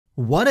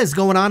What is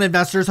going on,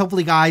 investors?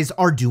 Hopefully guys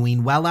are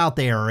doing well out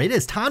there. It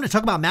is time to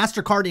talk about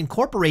Mastercard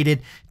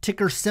Incorporated,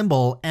 ticker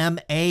symbol MA.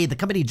 The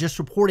company just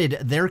reported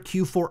their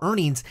Q4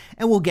 earnings,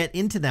 and we'll get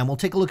into them. We'll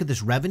take a look at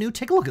this revenue.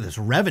 Take a look at this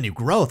revenue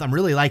growth. I'm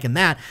really liking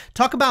that.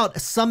 Talk about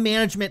some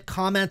management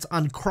comments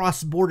on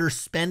cross-border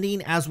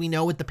spending. As we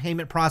know, with the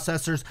payment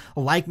processors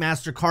like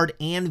Mastercard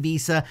and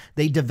Visa,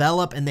 they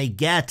develop and they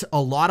get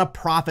a lot of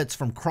profits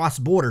from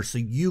cross-border. So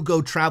you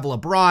go travel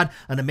abroad,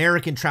 an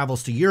American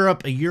travels to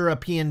Europe, a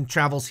European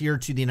travels here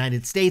to the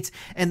United States,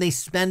 and they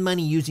spend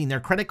money using their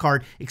credit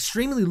card.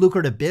 Extremely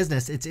lucrative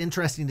business. It's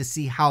interesting to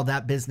see how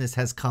that business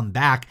has come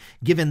back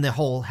given the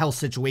whole health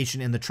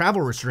situation and the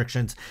travel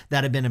restrictions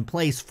that have been in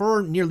place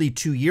for nearly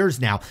 2 years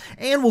now.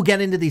 And we'll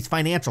get into these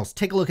financials.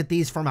 Take a look at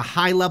these from a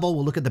high level.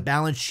 We'll look at the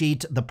balance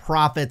sheet, the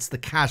profits, the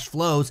cash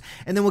flows,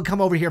 and then we'll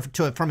come over here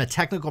to it from a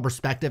technical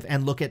perspective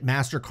and look at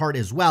Mastercard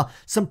as well.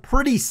 Some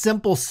pretty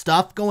simple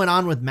stuff going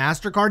on with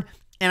Mastercard.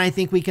 And I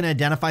think we can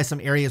identify some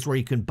areas where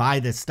you can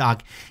buy this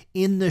stock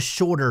in the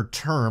shorter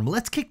term.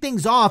 Let's kick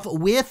things off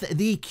with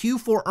the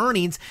Q4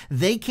 earnings.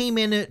 They came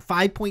in at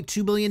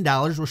 $5.2 billion.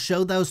 We'll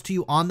show those to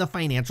you on the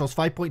financials,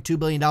 $5.2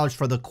 billion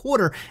for the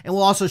quarter. And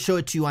we'll also show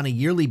it to you on a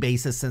yearly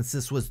basis since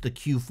this was the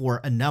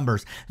Q4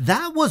 numbers.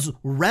 That was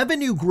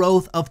revenue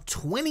growth of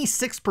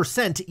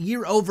 26%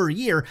 year over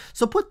year.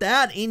 So put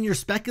that in your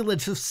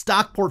speculative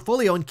stock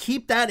portfolio and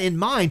keep that in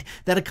mind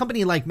that a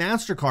company like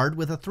Mastercard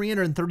with a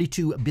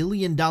 $332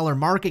 billion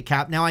market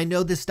cap. Now, I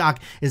know this stock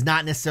is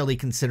not necessarily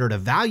considered a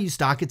value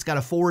stock. It's got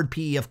a forward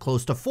PE of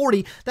close to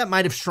 40. That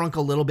might have shrunk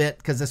a little bit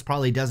because this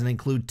probably doesn't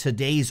include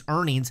today's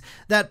earnings.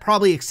 That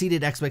probably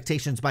exceeded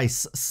expectations by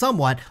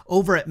somewhat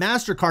over at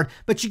Mastercard,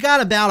 but you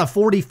got about a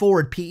 40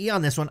 forward PE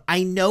on this one.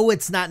 I know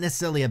it's not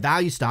necessarily a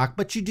value stock,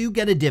 but you do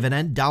get a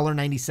dividend,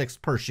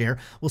 $1.96 per share.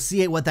 We'll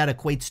see what that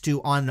equates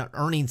to on the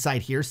earnings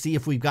side here. See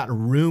if we've got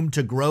room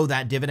to grow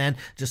that dividend,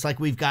 just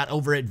like we've got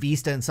over at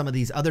Vista and some of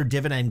these other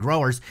dividend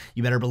growers.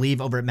 You better believe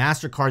over at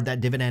Mastercard,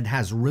 that dividend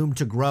has room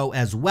to grow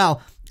as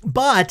well.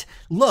 But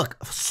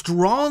look,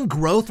 strong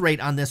growth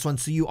rate on this one.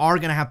 So you are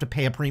going to have to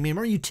pay a premium,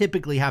 or you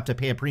typically have to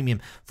pay a premium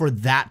for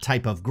that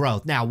type of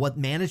growth. Now, what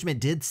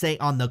management did say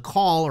on the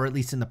call, or at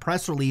least in the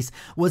press release,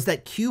 was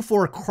that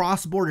Q4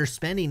 cross-border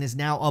spending is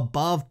now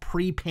above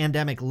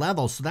pre-pandemic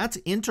levels. So that's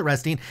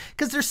interesting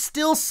because there's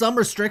still some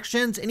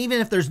restrictions. And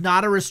even if there's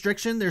not a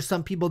restriction, there's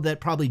some people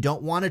that probably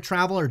don't want to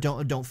travel or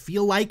don't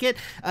feel like it,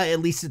 at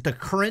least at the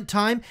current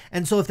time.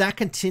 And so if that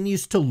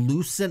continues to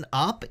loosen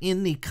up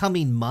in the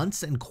coming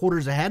months and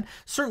quarters ahead,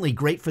 certainly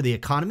great for the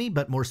economy,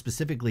 but more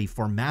specifically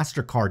for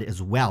Mastercard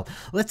as well.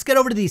 Let's get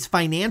over to these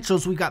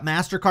financials. We've got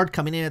Mastercard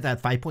coming in at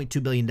that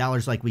 $5.2 billion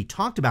like we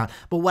talked about.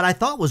 But what I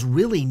thought was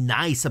really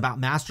nice about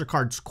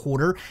Mastercard's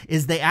quarter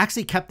is they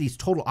actually kept these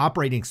total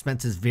operating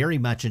expenses very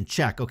much in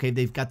check. Okay,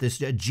 they've got this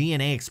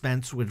G&A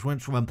expense, which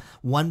went from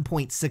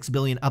 $1.6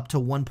 billion up to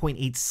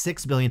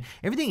 $1.86 billion.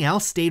 Everything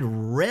else stayed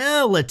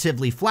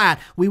relatively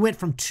flat. We went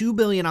from $2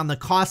 billion on the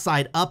cost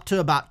side up to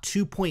about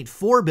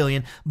 $2.4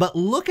 billion. But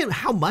look at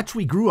how much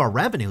we grew our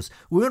revenues.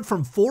 We went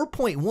from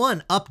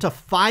 4.1 up to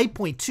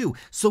 5.2.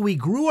 So we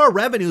grew our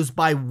revenues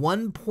by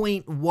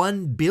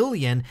 1.1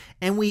 billion,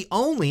 and we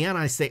only, and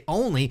I say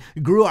only,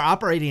 grew our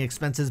operating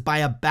expenses by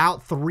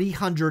about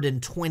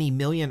 320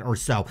 million or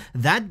so.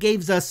 That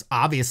gives us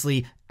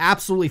obviously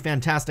absolutely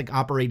fantastic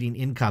operating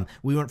income.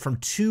 We went from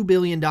 $2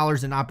 billion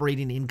in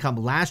operating income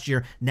last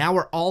year. Now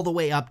we're all the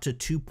way up to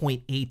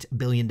 $2.8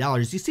 billion.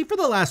 You see, for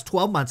the last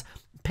 12 months,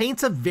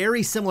 paints a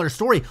very similar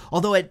story,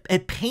 although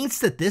it paints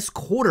that this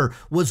quarter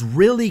was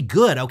really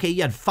good. Okay,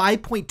 you had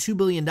 $5.2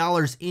 billion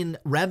in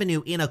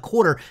revenue in a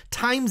quarter,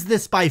 times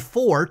this by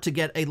 4 to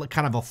get a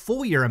kind of a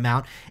full year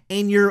amount,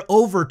 and you're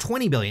over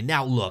 20 billion.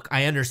 Now, look,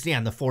 I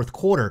understand the fourth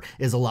quarter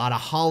is a lot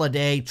of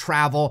holiday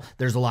travel.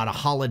 There's a lot of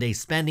holiday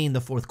spending. The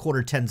fourth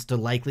quarter tends to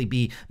likely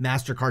be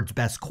Mastercard's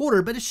best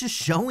quarter, but it's just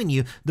showing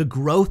you the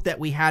growth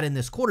that we had in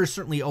this quarter,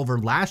 certainly over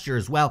last year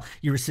as well.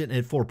 You were sitting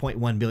at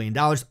 $4.1 billion.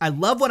 I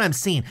love what I'm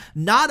seeing.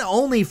 Not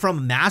only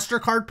from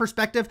Mastercard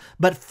perspective,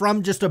 but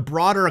from just a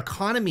broader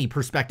economy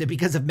perspective,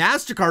 because if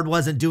Mastercard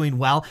wasn't doing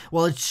well,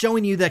 it's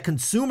showing you that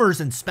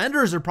consumers and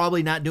spenders are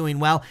probably not doing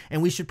well,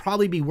 and we should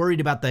probably be worried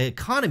about the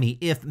economy.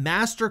 If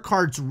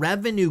Mastercard's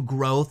revenue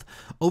growth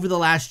over the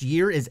last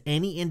year is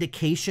any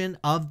indication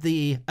of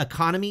the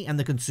economy and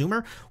the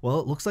consumer,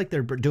 well, it looks like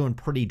they're doing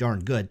pretty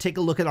darn good. Take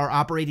a look at our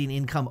operating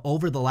income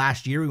over the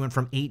last year. We went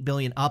from 8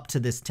 billion up to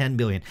this 10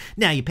 billion.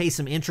 Now you pay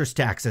some interest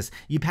taxes,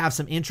 you have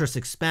some interest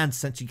expense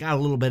since you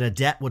got a little bit of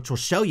debt, which will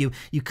show you.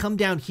 You come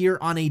down here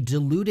on a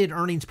diluted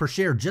earnings per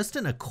share, just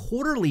in a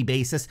quarterly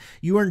basis,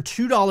 you earn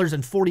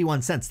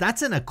 $2.41.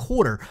 That's in a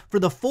quarter. For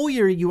the full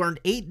year, you earned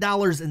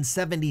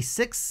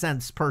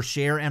 $8.76 per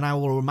share. And I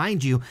will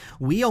remind you,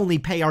 we only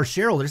pay our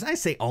shareholders, I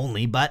say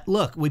only, but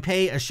look, we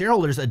pay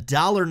shareholders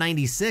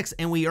 $1.96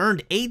 and we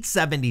earned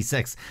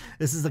 $8.76.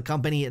 This is a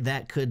company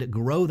that could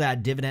grow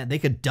that dividend. They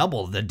could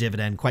double the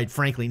dividend, quite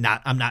frankly.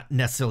 I'm not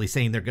necessarily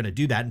saying they're going to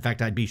do that. In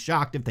fact, I'd be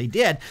shocked if they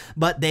did,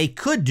 but they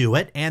could do do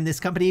it, and this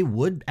company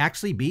would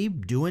actually be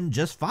doing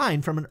just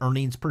fine from an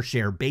earnings per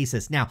share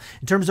basis. Now,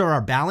 in terms of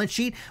our balance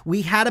sheet,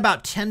 we had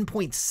about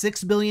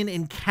 10.6 billion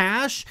in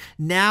cash.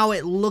 Now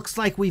it looks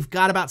like we've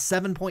got about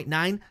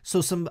 7.9,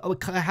 so some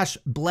cash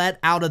bled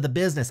out of the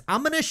business.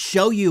 I'm going to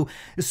show you.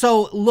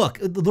 So look,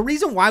 the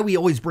reason why we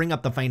always bring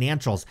up the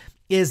financials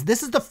is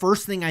this is the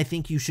first thing I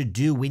think you should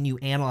do when you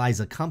analyze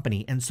a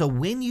company. And so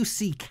when you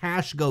see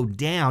cash go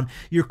down,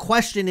 your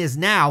question is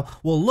now,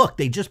 well, look,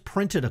 they just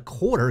printed a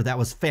quarter that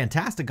was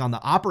fantastic on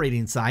the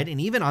operating side, and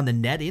even on the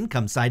net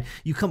income side,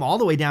 you come all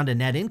the way down to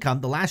net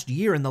income. The last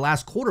year and the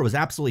last quarter was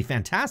absolutely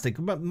fantastic,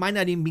 but might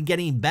not even be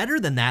getting better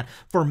than that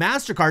for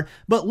Mastercard.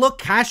 But look,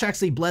 cash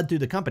actually bled through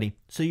the company.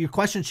 So your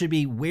question should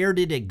be, where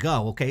did it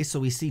go? Okay, so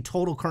we see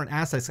total current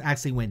assets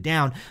actually went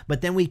down, but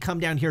then we come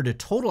down here to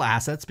total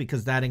assets,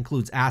 because that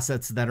includes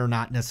assets that are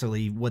not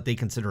necessarily what they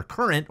consider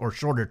current or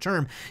shorter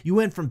term. You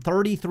went from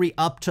 33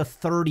 up to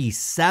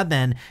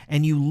 37,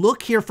 and you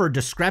look here for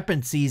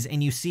discrepancies,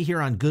 and you see here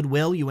on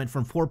goodwill, you went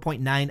from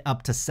 4.9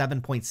 up to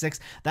 7.6.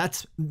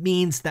 That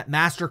means that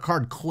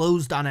Mastercard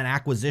closed on an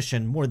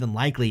acquisition more than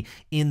likely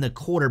in the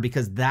quarter,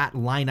 because that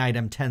line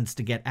item tends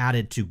to get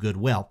added to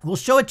goodwill. We'll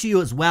show it to you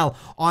as well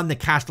on the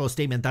cash flow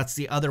statement. That's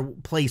the other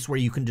place where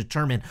you can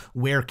determine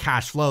where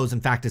cash flows.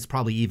 In fact, it's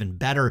probably even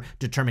better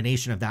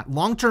determination of that.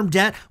 Long-term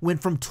debt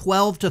went from 12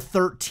 to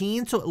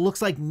 13. So it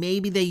looks like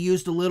maybe they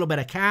used a little bit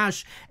of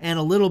cash and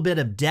a little bit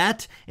of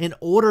debt in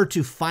order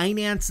to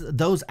finance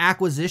those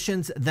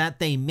acquisitions that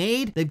they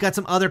made. They've got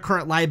some other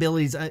current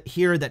liabilities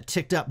here that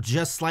ticked up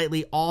just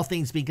slightly, all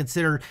things being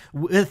considered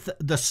with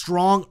the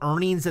strong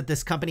earnings that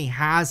this company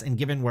has, and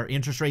given where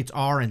interest rates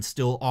are and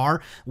still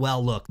are.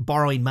 Well, look,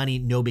 borrowing money,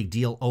 no big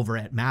deal over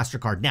at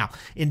Mastercard. Now,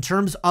 in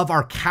terms of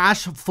our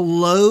cash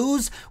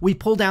flows, we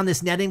pull down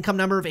this net income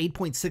number of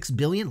 8.6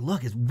 billion.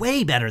 Look, it's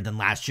way better than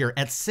last year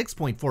at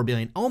 6.4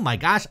 billion. Oh my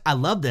gosh, I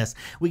love this.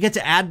 We get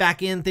to add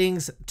back in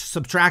things, to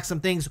subtract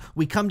some things.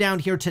 We come down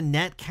here to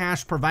net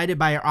cash provided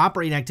by our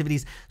operating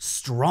activities.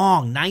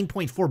 Strong,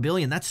 9.4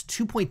 billion. That's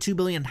 2.2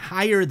 billion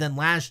higher than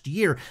last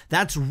year.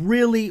 That's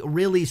really,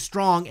 really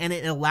strong, and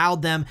it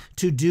allowed them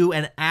to do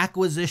an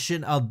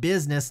acquisition of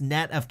business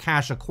net of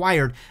cash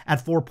acquired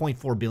at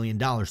 $4.4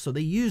 billion. So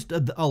they used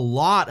a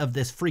lot of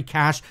this free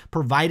cash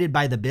provided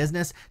by the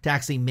business to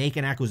actually make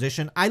an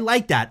acquisition. I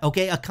like that.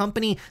 Okay, a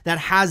company that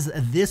has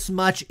this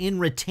much in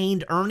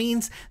retained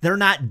earnings, they're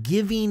not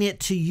giving it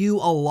to you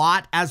a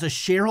lot as a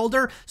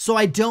shareholder, so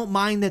I don't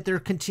mind that they're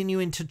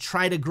continuing to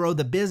try to grow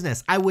the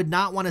business. I would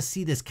not want to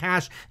see this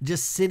cash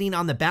just sitting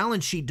on the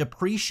balance sheet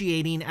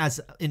depreciating as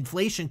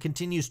inflation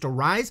continues to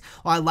rise.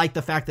 Well, I like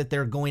the fact that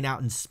they're going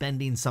out and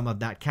spending some of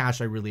that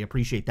cash. I really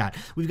appreciate that.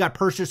 We've got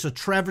purchase of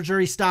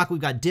treasury stock, we've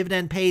got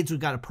dividend paid, we've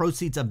got a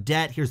proceeds of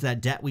debt. Here's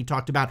that debt we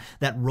talked about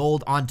that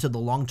rolled onto the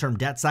long-term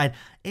debt side.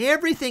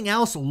 Everything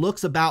else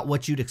looks about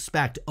what you'd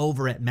expect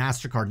over at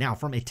Mastercard. Now,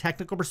 from a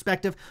technical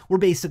perspective, we're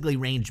basically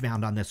range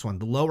bound on this one.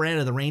 The lower end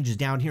of the range is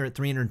down here at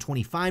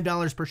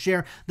 $325 per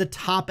share. The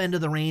top end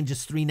of the range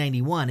is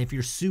 $391. If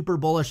you're super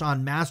bullish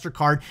on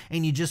Mastercard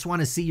and you just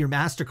want to see your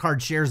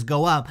Mastercard shares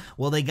go up,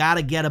 well, they got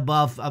to get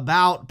above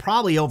about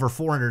probably over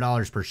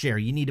 $400 per share.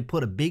 You need to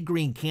put a big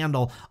green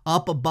candle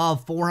up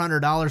above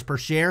 $400 per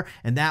share,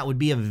 and that would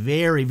be a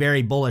very,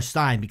 very bullish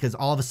sign, because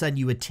all of a sudden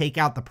you would take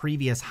out the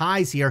previous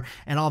highs here,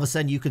 and all of a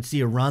sudden you could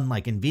see a run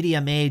like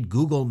Nvidia made,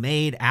 Google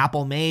made,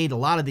 Apple made. A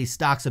lot of these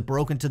stocks have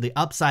broken to the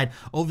upside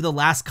over the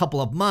last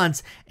couple of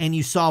months, and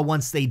you saw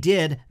once they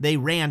did, they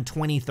ran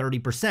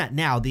 20-30%.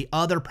 Now, the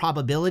other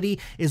probability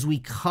is we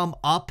come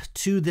up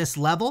to this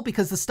level,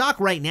 because the stock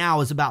right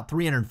now is about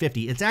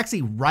 350. It's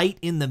actually right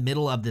in the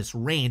middle of this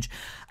range.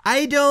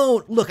 I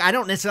don't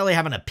necessarily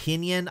have an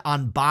opinion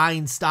on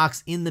buying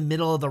stocks in the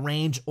middle of the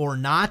range or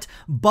not,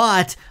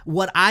 but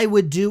what I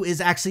would do is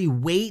actually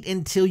wait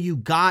until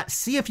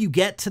see if you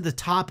get to the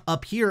top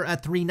up here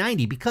at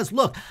 390, because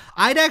look,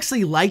 I'd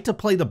actually like to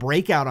play the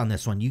breakout on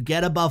this one. You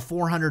get above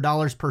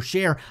 $400 per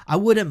share. I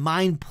wouldn't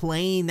mind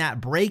playing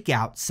that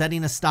breakout,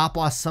 setting a stop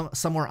loss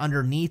somewhere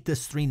underneath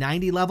this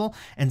 390 level,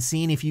 and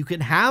seeing if you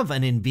can have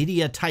an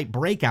Nvidia type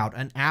breakout,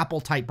 an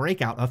Apple type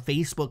breakout, a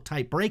Facebook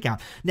type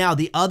breakout. Now,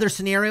 the other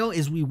scenario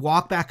is we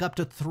walk back up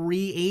to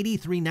 380,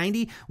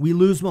 390, we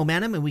lose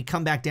momentum, and we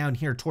come back down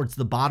here towards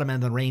the bottom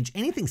end of the range.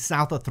 Anything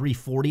south of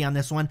 340 on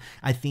this one,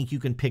 I think you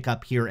can pick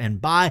up here and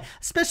buy,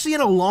 especially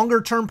in a longer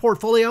term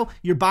portfolio.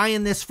 You're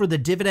buying this for the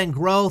dividend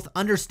growth,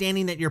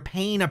 understanding that you're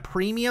paying a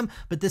premium,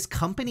 but this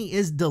company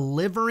is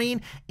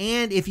delivering.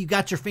 And if you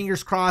got your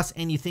fingers crossed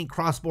and you think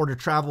cross-border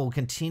travel will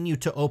continue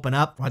to open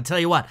up, I'll tell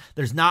you what,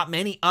 there's not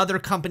many other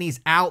companies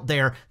out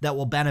there that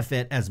will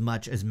benefit as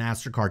much as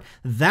Mastercard.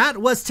 That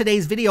was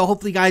today's video.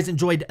 Hopefully you guys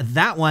enjoyed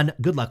that one.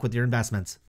 Good luck with your investments.